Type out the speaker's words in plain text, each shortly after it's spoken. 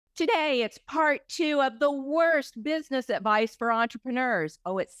Today, it's part 2 of the worst business advice for entrepreneurs.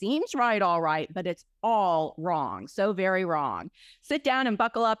 Oh, it seems right, all right, but it's all wrong. So very wrong. Sit down and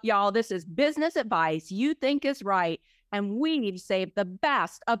buckle up, y'all. This is business advice you think is right, and we've saved the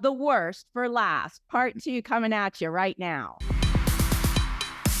best of the worst for last. Part 2 coming at you right now.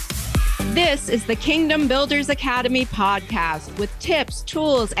 This is the Kingdom Builders Academy podcast with tips,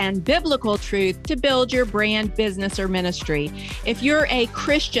 tools, and biblical truth to build your brand, business, or ministry. If you're a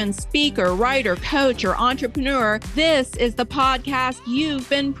Christian speaker, writer, coach, or entrepreneur, this is the podcast you've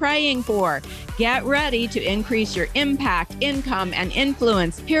been praying for. Get ready to increase your impact, income, and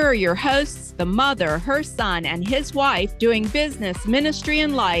influence. Here are your hosts, the mother, her son, and his wife doing business, ministry,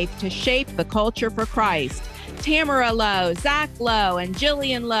 and life to shape the culture for Christ. Tamara Lowe, Zach Lowe, and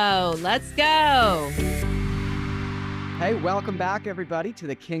Jillian Lowe. Let's go. Hey, welcome back, everybody, to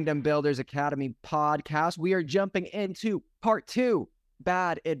the Kingdom Builders Academy podcast. We are jumping into part 2,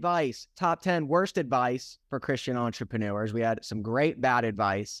 bad advice, top 10 worst advice for Christian entrepreneurs. We had some great bad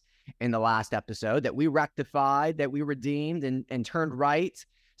advice in the last episode that we rectified, that we redeemed and turned right.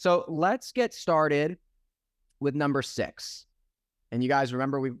 So let's get started with number 6. And you guys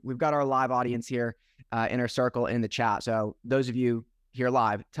remember, we've got our live audience here inner circle in the chat. So those of you here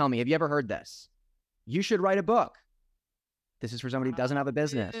live, tell me, have you ever heard this? You should write a book. This is for somebody who doesn't have a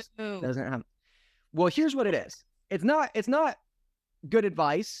business. Well, here's what it is. It's not good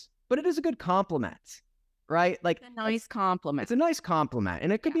advice, but it is a good compliment, right? Like a nice compliment. It's a nice compliment,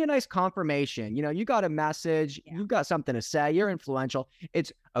 and it could be a nice confirmation. You know, you got a message, you've got something to say, you're influential.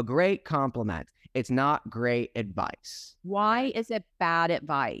 It's a great compliment. It's not great advice. Why is it bad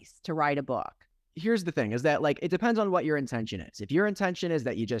advice to write a book? Here's the thing, is that like, it depends on what your intention is. If your intention is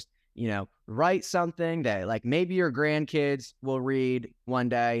that you just, write something that like maybe your grandkids will read one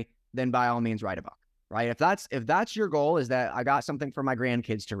day, then by all means write a book, right? If that's your goal, is that I got something for my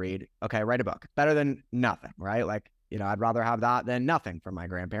grandkids to read, okay, write a book. Better than nothing, right? Like, I'd rather have that than nothing from my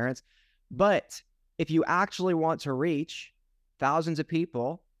grandparents. But if you actually want to reach thousands of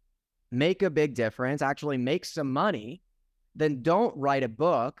people, make a big difference, actually make some money, then don't write a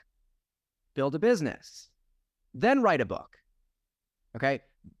book. Build a business, then write a book. Okay.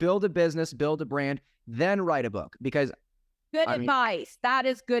 Build a business, build a brand, then write a book, because good advice. That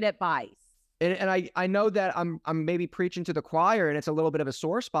is good advice. And I know that I'm maybe preaching to the choir, and it's a little bit of a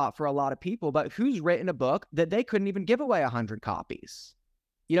sore spot for a lot of people, but who's written a book that they couldn't even give away 100 copies?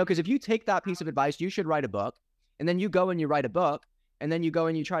 Because if you take that piece of advice, you should write a book, and then you go and you write a book, and then you go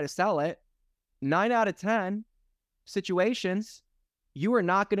and you try to sell it, 9 out of 10 situations, you are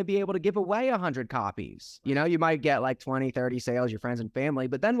not going to be able to give away 100 copies. You might get like 20, 30 sales, your friends and family,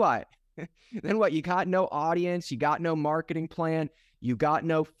 but then what? Then what? You got no audience, you got no marketing plan, you got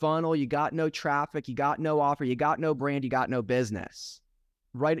no funnel, you got no traffic, you got no offer, you got no brand, you got no business,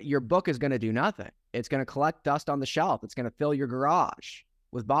 right? Your book is going to do nothing. It's going to collect dust on the shelf. It's going to fill your garage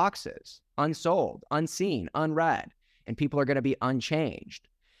with boxes, unsold, unseen, unread, and people are going to be unchanged.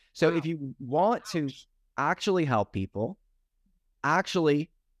 So if you want to actually help people, actually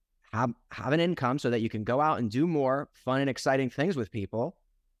have an income so that you can go out and do more fun and exciting things with people,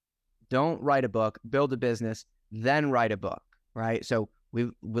 don't write a book, build a business, then write a book, right? So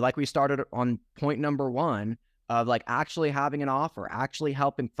we started on point number 1 of like actually having an offer, actually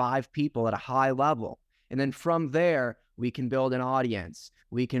helping 5 people at a high level. And then from there, we can build an audience,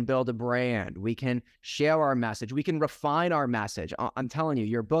 we can build a brand, we can share our message, we can refine our message. I'm telling you,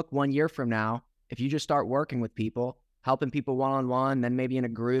 your book 1 year from now, if you just start working with people, helping people one-on-one, then maybe in a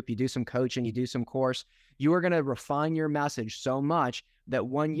group, you do some coaching, you do some course, you are going to refine your message so much that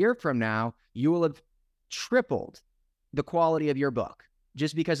 1 year from now, you will have tripled the quality of your book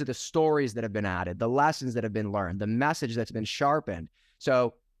just because of the stories that have been added, the lessons that have been learned, the message that's been sharpened.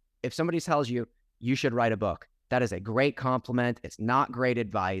 So if somebody tells you, you should write a book, that is a great compliment. It's not great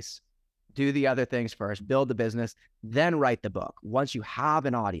advice. Do the other things first, build the business, then write the book. Once you have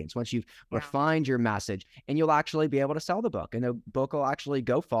an audience, once you've refined your message, and you'll actually be able to sell the book, and the book will actually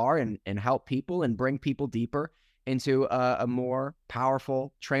go far and help people and bring people deeper into a more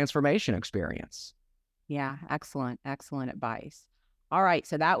powerful transformation experience. Yeah. Excellent. Excellent advice. All right.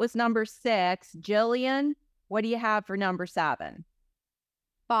 So that was number 6. Jillian, what do you have for number 7?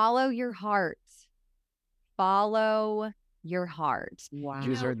 Follow your heart. Follow your heart. Wow.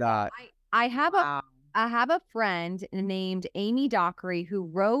 You heard that. I have a friend named Amy Dockery who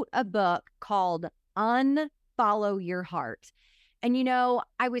wrote a book called Unfollow Your Heart. And,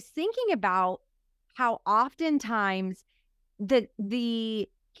 I was thinking about how oftentimes the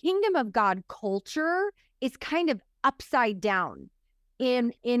kingdom of God culture is kind of upside down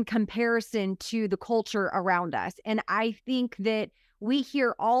in comparison to the culture around us. And I think that we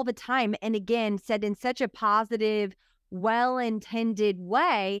hear all the time, and again, said in such a positive, well-intended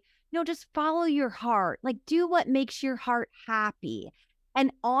way, just follow your heart. Like, do what makes your heart happy.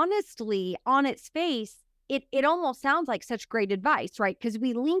 And honestly, on its face, it almost sounds like such great advice, right? Because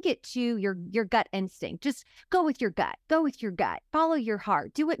we link it to your gut instinct. Just go with your gut. Go with your gut. Follow your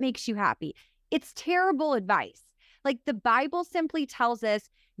heart. Do what makes you happy. It's terrible advice. Like, the Bible simply tells us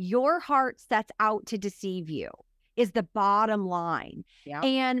your heart sets out to deceive you is the bottom line. Yeah.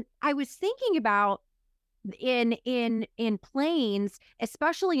 And I was thinking about in planes,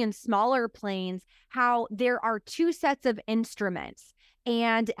 especially in smaller planes, how there are two sets of instruments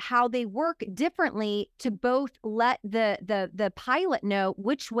and how they work differently to both let the pilot know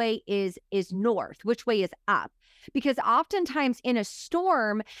which way is north, which way is up. Because oftentimes in a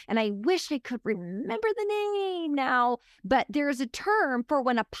storm, and I wish I could remember the name now, but there's a term for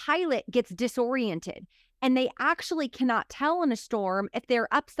when a pilot gets disoriented and they actually cannot tell in a storm if they're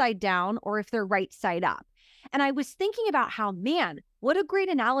upside down or if they're right side up. And I was thinking about how, man, what a great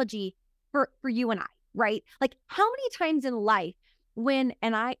analogy for you and I, right? Like, how many times in life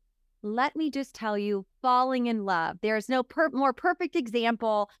let me just tell you, falling in love, there's no more perfect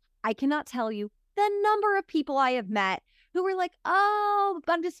example. I cannot tell you the number of people I have met who were like, oh,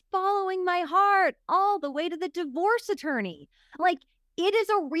 I'm just following my heart all the way to the divorce attorney. Like, it is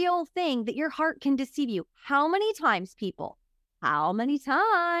a real thing that your heart can deceive you. How many times, people? How many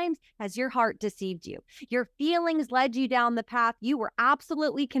times has your heart deceived you? Your feelings led you down the path. You were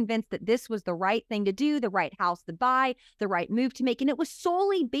absolutely convinced that this was the right thing to do, the right house to buy, the right move to make. And it was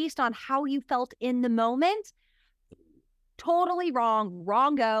solely based on how you felt in the moment. Totally wrong,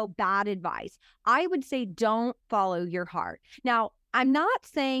 wrong-o, bad advice. I would say don't follow your heart. Now, I'm not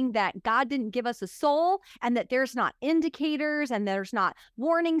saying that God didn't give us a soul and that there's not indicators and there's not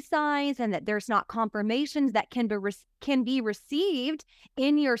warning signs and that there's not confirmations that can be received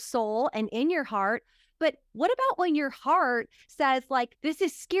in your soul and in your heart. But what about when your heart says, like, this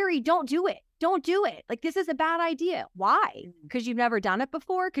is scary, don't do it. Don't do it. Like, this is a bad idea. Why? Because you've never done it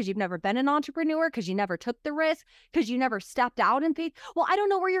before, because you've never been an entrepreneur, because you never took the risk, because you never stepped out in faith. Well, I don't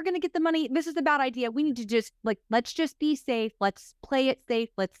know where you're going to get the money. This is a bad idea. We need to just, let's just be safe. Let's play it safe.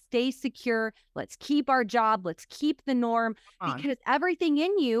 Let's stay secure. Let's keep our job. Let's keep the norm, because everything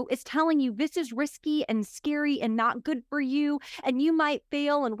in you is telling you this is risky and scary and not good for you. And you might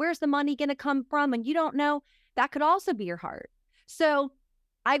fail. And where's the money going to come from? And you don't know. That could also be your heart. So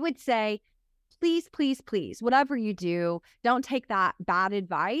I would say, please, please, please, whatever you do, don't take that bad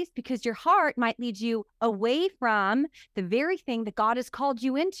advice, because your heart might lead you away from the very thing that God has called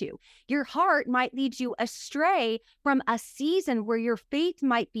you into. Your heart might lead you astray from a season where your faith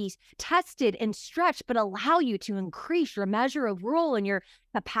might be tested and stretched, but allow you to increase your measure of rule and your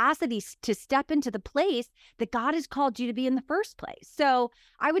capacity to step into the place that God has called you to be in the first place. So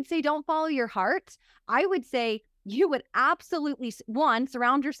I would say don't follow your heart. I would say you would absolutely, one,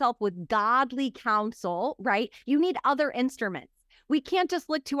 surround yourself with godly counsel, right? You need other instruments. We can't just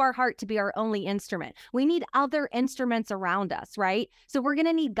look to our heart to be our only instrument. We need other instruments around us, right? So we're going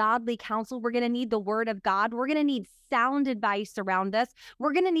to need godly counsel. We're going to need the word of God. We're going to need sound advice around us.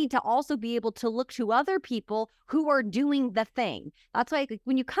 We're going to need to also be able to look to other people who are doing the thing. That's why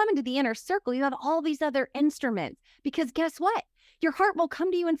when you come into the inner circle, you have all these other instruments, because guess what? Your heart will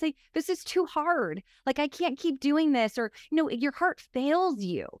come to you and say, this is too hard. Like, I can't keep doing this. Or, your heart fails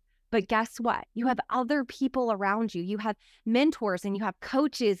you. But guess what? You have other people around you. You have mentors and you have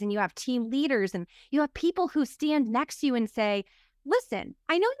coaches and you have team leaders and you have people who stand next to you and say, listen,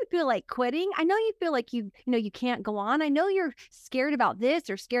 I know you feel like quitting. I know you feel like you can't go on. I know you're scared about this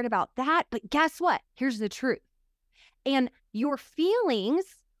or scared about that. But guess what? Here's the truth. And your feelings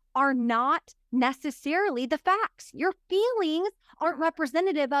are not necessarily the facts. Your feelings aren't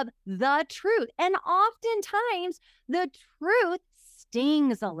representative of the truth. And oftentimes the truth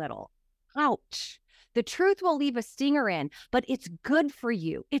stings a little. Ouch. The truth will leave a stinger in, but it's good for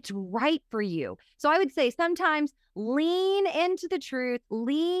you. It's right for you. So I would say sometimes lean into the truth,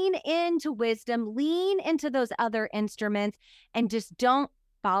 lean into wisdom, lean into those other instruments, and just don't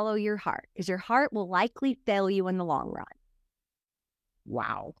follow your heart, because your heart will likely fail you in the long run.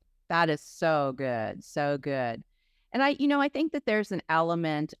 Wow. That is so good. So good. And I think that there's an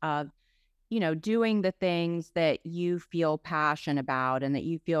element of, doing the things that you feel passionate about and that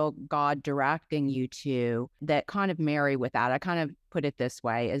you feel God directing you to, that kind of marry with that. I kind of put it this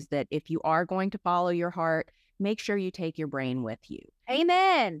way, is that if you are going to follow your heart, make sure you take your brain with you.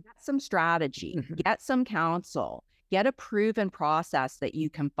 Amen. Get some strategy, get some counsel, get a proven process that you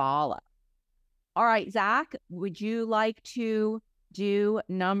can follow. All right, Zach, would you like to do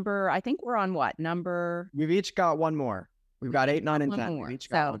I think we're on what number? We've each got one more. We've got 8, 9, and One 10. more. We've each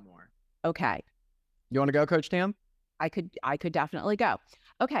got So- one more. Okay. You want to go, Coach Tam? I could definitely go.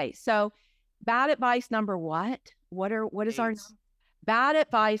 Okay, so bad advice number what? What is our 8. bad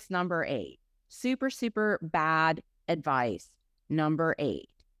advice number 8? Super bad advice number 8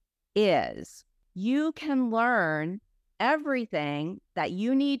 is you can learn everything that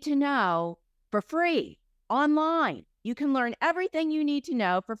you need to know for free online. You can learn everything you need to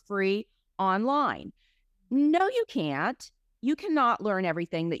know for free online. No, you can't. You cannot learn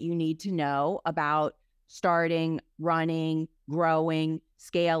everything that you need to know about starting, running, growing,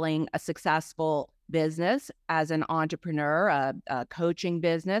 scaling a successful business as an entrepreneur, a coaching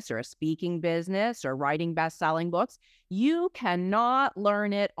business or a speaking business or writing best-selling books. You cannot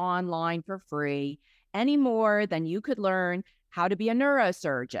learn it online for free any more than you could learn how to be a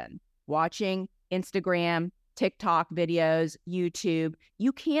neurosurgeon watching Instagram, TikTok videos, YouTube.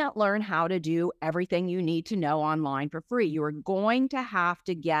 You can't learn how to do everything you need to know online for free. You are going to have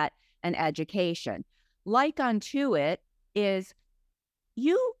to get an education. Like unto it is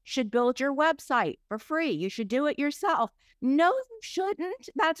you should build your website for free. You should do it yourself. No, you shouldn't.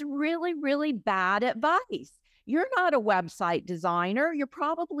 That's really bad advice. You're not a website designer. You're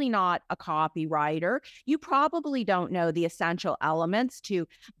probably not a copywriter. You probably don't know the essential elements to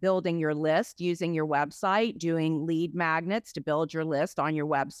building your list using your website, doing lead magnets to build your list on your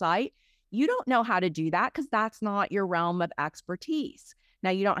website. You don't know how to do that because that's not your realm of expertise. Now,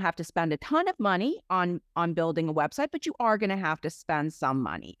 you don't have to spend a ton of money on building a website, but you are going to have to spend some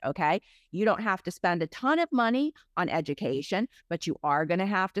money, okay? You don't have to spend a ton of money on education, but you are going to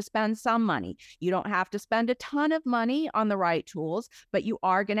have to spend some money. You don't have to spend a ton of money on the right tools, but you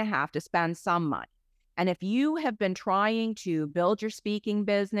are going to have to spend some money. And if you have been trying to build your speaking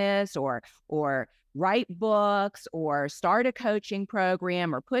business or write books or start a coaching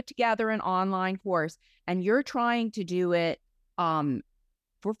program or put together an online course, and you're trying to do it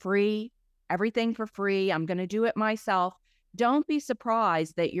for free, everything for free, I'm going to do it myself, don't be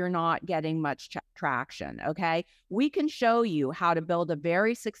surprised that you're not getting much traction, okay? We can show you how to build a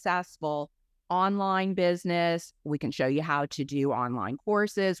very successful online business. We can show you how to do online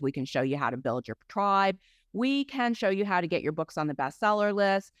courses. We can show you how to build your tribe. We can show you how to get your books on the bestseller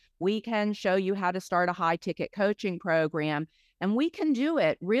list. We can show you how to start a high-ticket coaching program. And we can do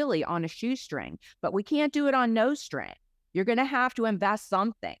it really on a shoestring, but we can't do it on no string. You're going to have to invest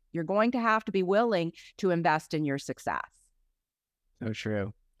something. You're going to have to be willing to invest in your success. So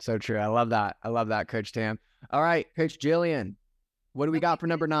true. So true. I love that. I love that, Coach Tam. All right, Coach Jillian, what do we got for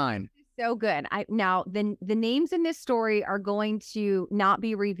number 9? So good. Now the names in this story are going to not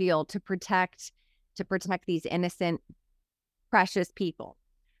be revealed to protect these innocent, precious people.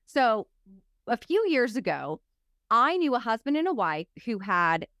 So a few years ago, I knew a husband and a wife who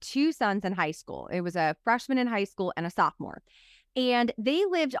had 2 sons in high school. It was a freshman in high school and a sophomore. And they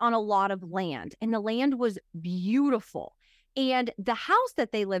lived on a lot of land, and the land was beautiful. And the house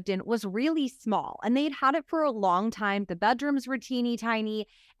that they lived in was really small, and they'd had it for a long time. The bedrooms were teeny tiny,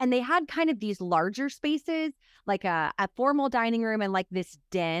 and they had kind of these larger spaces, like a formal dining room and like this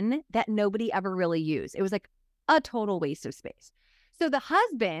den that nobody ever really used. It was like a total waste of space. So the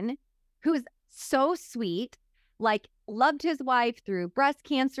husband, who is so sweet, like loved his wife through breast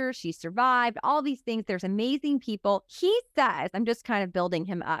cancer. She survived, all these things. There's amazing people. He says, I'm just kind of building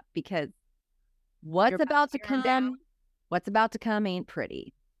him up because what's about to come ain't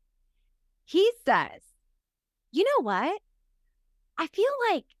pretty. He says, you know what? I feel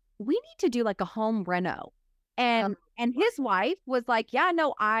like we need to do like a home reno. And his wife was like, yeah,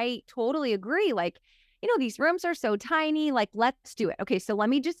 no, I totally agree. Like, these rooms are so tiny. Like, let's do it. Okay, so let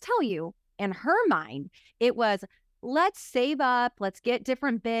me just tell you, in her mind, it was, let's save up, let's get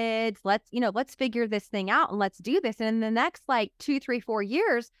different bids, let's figure this thing out and let's do this. And in the next like 2, 3, 4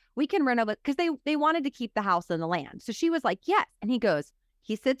 years, we can renovate, because they wanted to keep the house and the land. So she was like, yes. And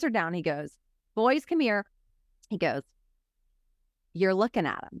he sits her down. He goes, boys, come here. He goes, you're looking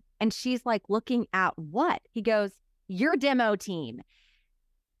at him. And she's like, looking at what? He goes, your demo team.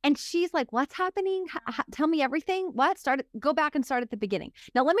 And she's like, what's happening? Tell me everything. What? Go back and start at the beginning.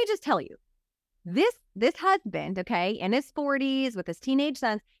 Now, let me just tell you, this husband, okay, in his 40s with his teenage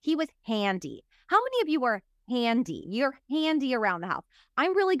sons, he was handy. How many of you are handy? You're handy around the house.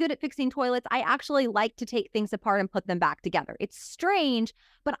 I'm really good at fixing toilets. I actually like to take things apart and put them back together. It's strange,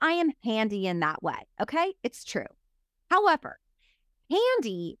 but I am handy in that way, okay? It's true. However,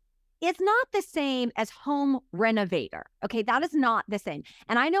 handy is not the same as home renovator. Okay, that is not the same.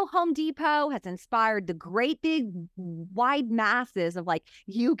 And I know Home Depot has inspired the great big wide masses of like,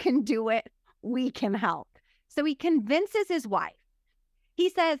 you can do it, we can help. So he convinces his wife. He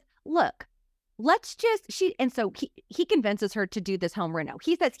says, look, so he convinces her to do this home reno.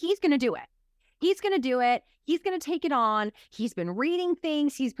 He says he's going to do it. He's going to do it. He's going to take it on. He's been reading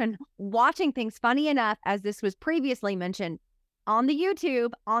things. He's been watching things. Funny enough, as this was previously mentioned on the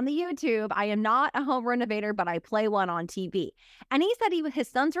YouTube, I am not a home renovator, but I play one on TV. And he said his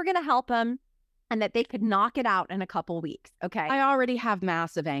sons were going to help him and that they could knock it out in a couple weeks. Okay. I already have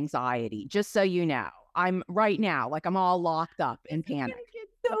massive anxiety, just so you know. I'm right now, like I'm all locked up in panic.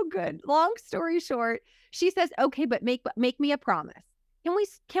 It's so good. Long story short, she says, okay, but make me a promise.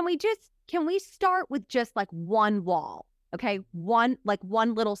 Can we start with just like one wall? Okay. One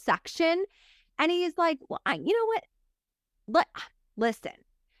little section. And he's like, well, you know what? Listen,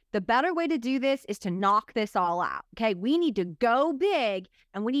 the better way to do this is to knock this all out. Okay. We need to go big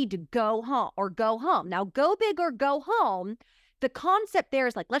and we need to go home. Now, go big or go home. The concept there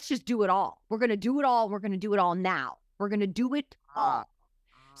is like, let's just do it all. We're going to do it all. We're going to do it all now. We're going to do it all.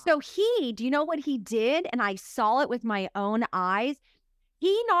 So do you know what he did? And I saw it with my own eyes.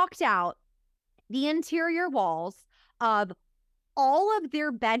 He knocked out the interior walls of all of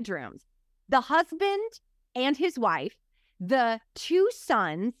their bedrooms, the husband and his wife, the two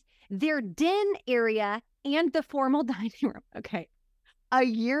sons, their den area, and the formal dining room. Okay. A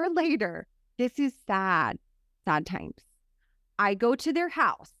year later, this is sad times. I go to their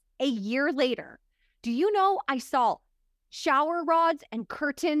house a year later. Do you know I saw shower rods and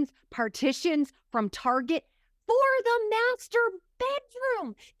curtains, partitions from Target for the master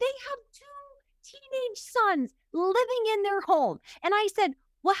bedroom? They have two teenage sons living in their home. And I said,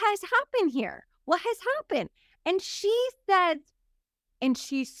 what has happened here? What has happened? And she said, and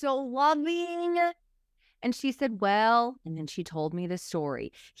she's so loving. And she said, well, and then she told me the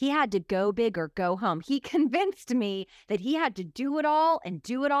story. He had to go big or go home. He convinced me that he had to do it all and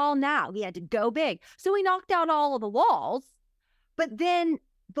do it all now. He had to go big. So he knocked out all of the walls. But then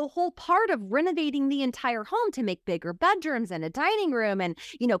the whole part of renovating the entire home to make bigger bedrooms and a dining room and,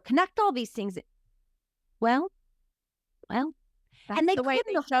 connect all these things. Well, That's and they the way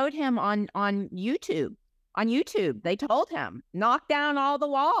they showed him on YouTube. On YouTube, they told him, knock down all the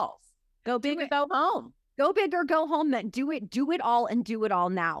walls. Go big or go home. Go big or go home. Then do it all and do it all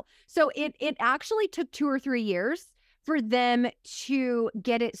now. So it actually took 2 or 3 years for them to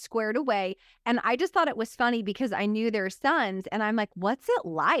get it squared away. And I just thought it was funny because I knew their sons and I'm like, what's it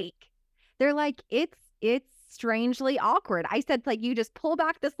like? They're like, it's strangely awkward. I said, like, you just pull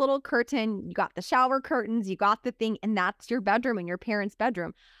back this little curtain, you got the shower curtains, you got the thing, and that's your bedroom and your parents'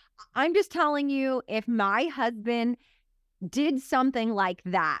 bedroom. I'm just telling you, if my husband did something like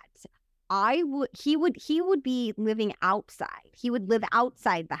that, he would be living outside. He would live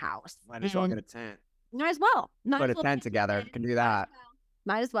outside the house. Might as well get a tent. Might as well. Put a tent together. Can do that.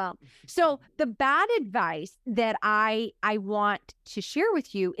 Might as well. So the bad advice that I want to share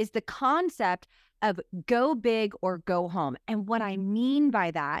with you is the concept of go big or go home. And what I mean by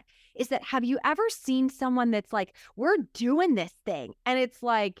that is that, have you ever seen someone that's like, we're doing this thing, and it's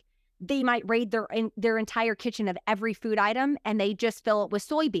like they might raid their entire kitchen of every food item and they just fill it with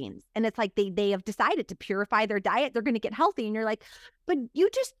soybeans, and it's like they have decided to purify their diet, they're going to get healthy, and you're like, but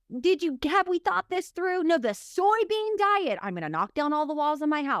have we thought this through? No, the soybean diet, I'm going to knock down all the walls of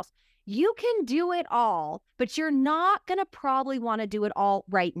my house. You can do it all, but you're not going to probably want to do it all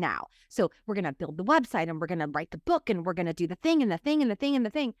right now. So we're going to build the website and we're going to write the book and we're going to do the thing and the thing and the thing and the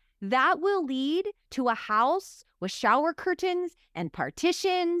thing. That will lead to a house with shower curtains and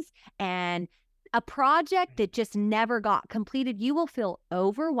partitions and a project that just never got completed. You will feel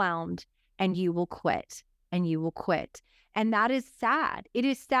overwhelmed and you will quit and you will quit. And that is sad. It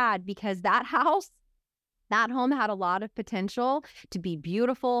is sad because that home had a lot of potential to be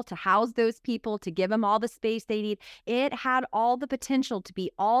beautiful, to house those people, to give them all the space they need. It had all the potential to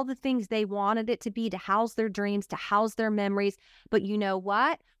be all the things they wanted it to be, to house their dreams, to house their memories. But you know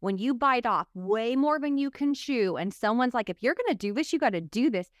what? When you bite off way more than you can chew, and someone's like, if you're going to do this, you got to do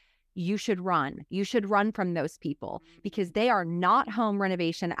this. You should run. You should run from those people because they are not home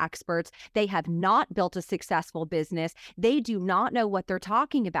renovation experts. They have not built a successful business. They do not know what they're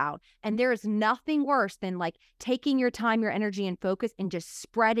talking about. And there is nothing worse than like taking your time, your energy, and focus and just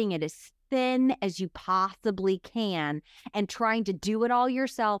spreading it as thin as you possibly can and trying to do it all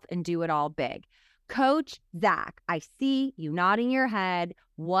yourself and do it all big. Coach Zach, I see you nodding your head.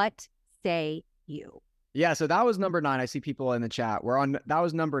 What say you? Yeah, so that was number 9. I see people in the chat. That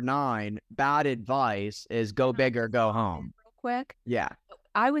was number 9. Bad advice is go big or go home. Real quick. Yeah.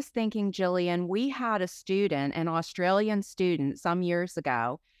 I was thinking, Jillian, we had a student, an Australian student some years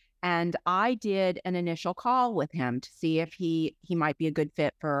ago, and I did an initial call with him to see if he might be a good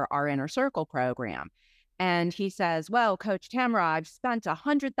fit for our Inner Circle program. And he says, well, Coach Tamara, I've spent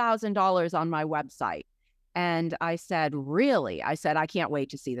 $100,000 on my website. And I said, really? I said, I can't wait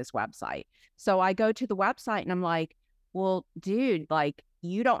to see this website. So I go to the website and I'm like, well, dude, like,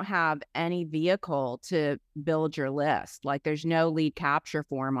 you don't have any vehicle to build your list. Like, there's no lead capture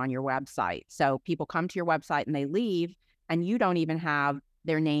form on your website. So people come to your website and they leave, and you don't even have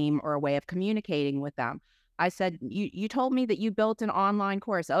their name or a way of communicating with them. I said, you told me that you built an online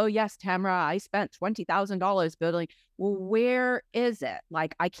course. Oh, yes, Tamara, I spent $20,000 building. Well, where is it?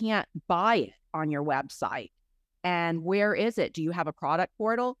 Like, I can't buy it on your website. And where is it? Do you have a product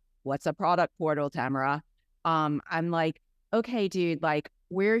portal? What's a product portal, Tamara? I'm like, okay, dude, like,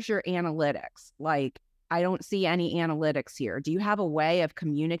 where's your analytics? Like, I don't see any analytics here. Do you have a way of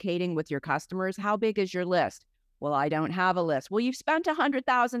communicating with your customers? How big is your list? Well, I don't have a list. Well, you've spent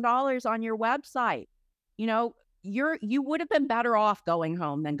 $100,000 on your website. You know, you would have been better off going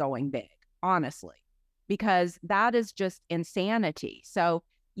home than going big, honestly, because that is just insanity. So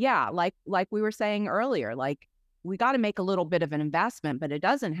yeah, like we were saying earlier, like, we got to make a little bit of an investment, but it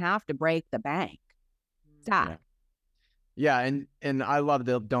doesn't have to break the bank. Yeah, and I love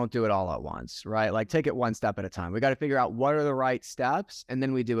the don't do it all at once, right? Like, take it one step at a time. We got to figure out what are the right steps, and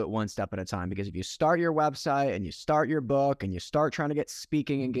then we do it one step at a time. Because if you start your website and you start your book and you start trying to get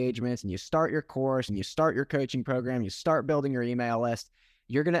speaking engagements and you start your course and you start your coaching program, you start building your email list,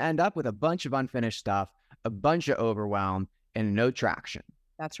 you're going to end up with a bunch of unfinished stuff, a bunch of overwhelm, and no traction.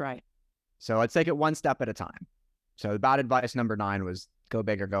 That's right. So let's take it one step at a time. So bad advice number 9 was go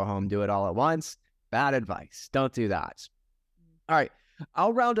big or go home, do it all at once. Bad advice. Don't do that. All right,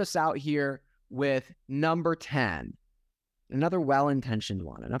 I'll round us out here with number 10. Another well-intentioned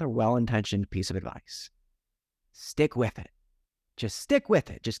one, another well-intentioned piece of advice. Stick with it. Just stick with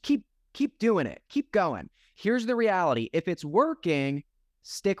it. Just keep doing it. Keep going. Here's the reality. If it's working,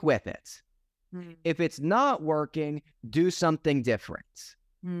 stick with it. If it's not working, do something different.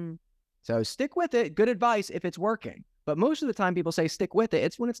 So stick with it. Good advice if it's working. But most of the time people say stick with it.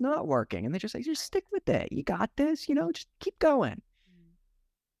 It's when it's not working. And they just say, just stick with it. You got this, just keep going.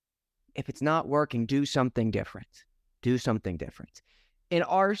 If it's not working, do something different. Do something different. In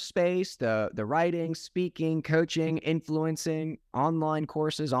our space, the writing, speaking, coaching, influencing, online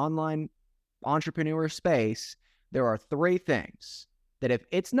courses, online entrepreneur space, there are 3 things that if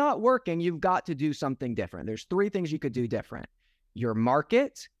it's not working, you've got to do something different. There's 3 things you could do different. Your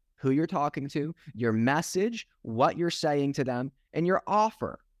market, who you're talking to, your message, what you're saying to them, and your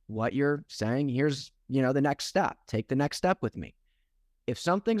offer, what you're saying, here's, the next step. Take the next step with me. If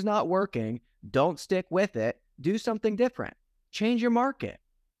something's not working, don't stick with it. Do something different. Change your market.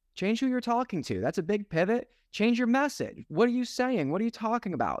 Change who you're talking to. That's a big pivot. Change your message. What are you saying? What are you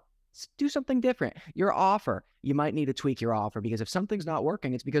talking about? Do something different. Your offer, you might need to tweak your offer, because if something's not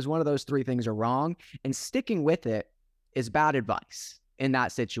working, it's because one of those 3 things are wrong, and sticking with it is bad advice in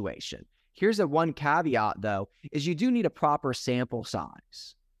that situation. Here's a one caveat though, is you do need a proper sample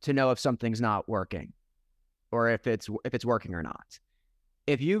size to know if something's not working or if it's working or not.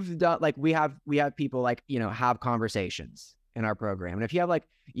 If you've done, like, we have people like, have conversations in our program. And if you have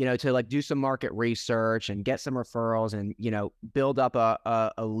to do some market research and get some referrals and, build up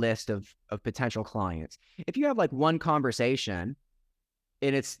a list of potential clients. If you have one conversation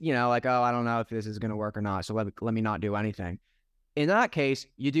and it's, oh, I don't know if this is going to work or not, so let me not do anything. In that case,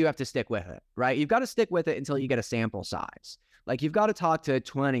 you do have to stick with it, right? You've got to stick with it until you get a sample size. Like, you've got to talk to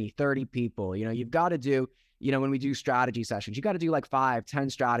 20, 30 people. You've got to do, when we do strategy sessions, you got to do 5, 10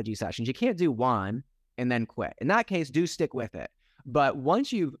 strategy sessions. You can't do one and then quit. In that case, do stick with it. But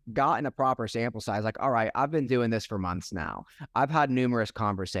once you've gotten a proper sample size, all right, I've been doing this for months now. I've had numerous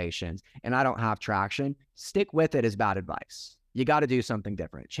conversations and I don't have traction. Stick with it is bad advice. You got to do something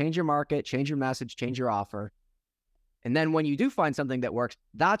different. Change your market, change your message, change your offer. And then when you do find something that works,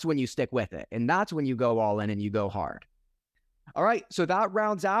 that's when you stick with it. And that's when you go all in and you go hard. All right. So that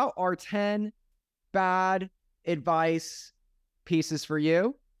rounds out our 10 bad advice pieces for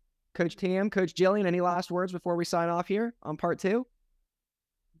you. Coach Tam, Coach Jillian, any last words before we sign off here on part 2?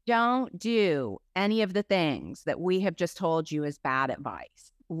 Don't do any of the things that we have just told you as bad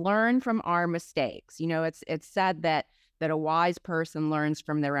advice. Learn from our mistakes. It's said that a wise person learns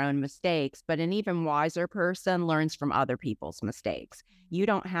from their own mistakes, but an even wiser person learns from other people's mistakes. You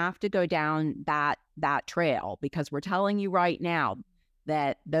don't have to go down that trail, because we're telling you right now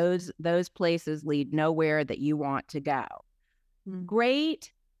that those places lead nowhere that you want to go.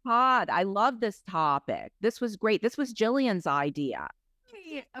 Great pod. I love this topic. This was great. This was Jillian's idea.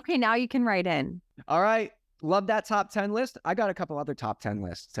 Okay, now you can write in. All right. Love that top 10 list. I got a couple other top 10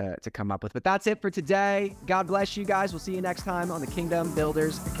 lists to come up with, but that's it for today. God bless you guys. We'll see you next time on the Kingdom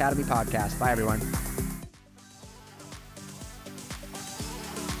Builders Academy podcast. Bye, everyone.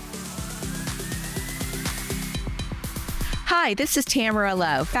 Hi, this is Tamara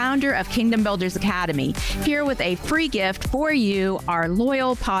Lowe, founder of Kingdom Builders Academy, here with a free gift for you, our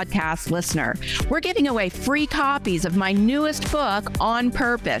loyal podcast listener. We're giving away free copies of my newest book, On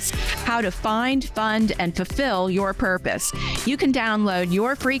Purpose, How to Find, Fund, and Fulfill Your Purpose. You can download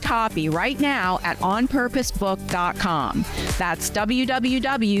your free copy right now at onpurposebook.com. That's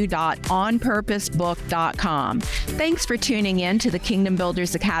www.onpurposebook.com. Thanks for tuning in to the Kingdom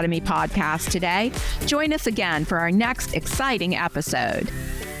Builders Academy podcast today. Join us again for our next exciting episode.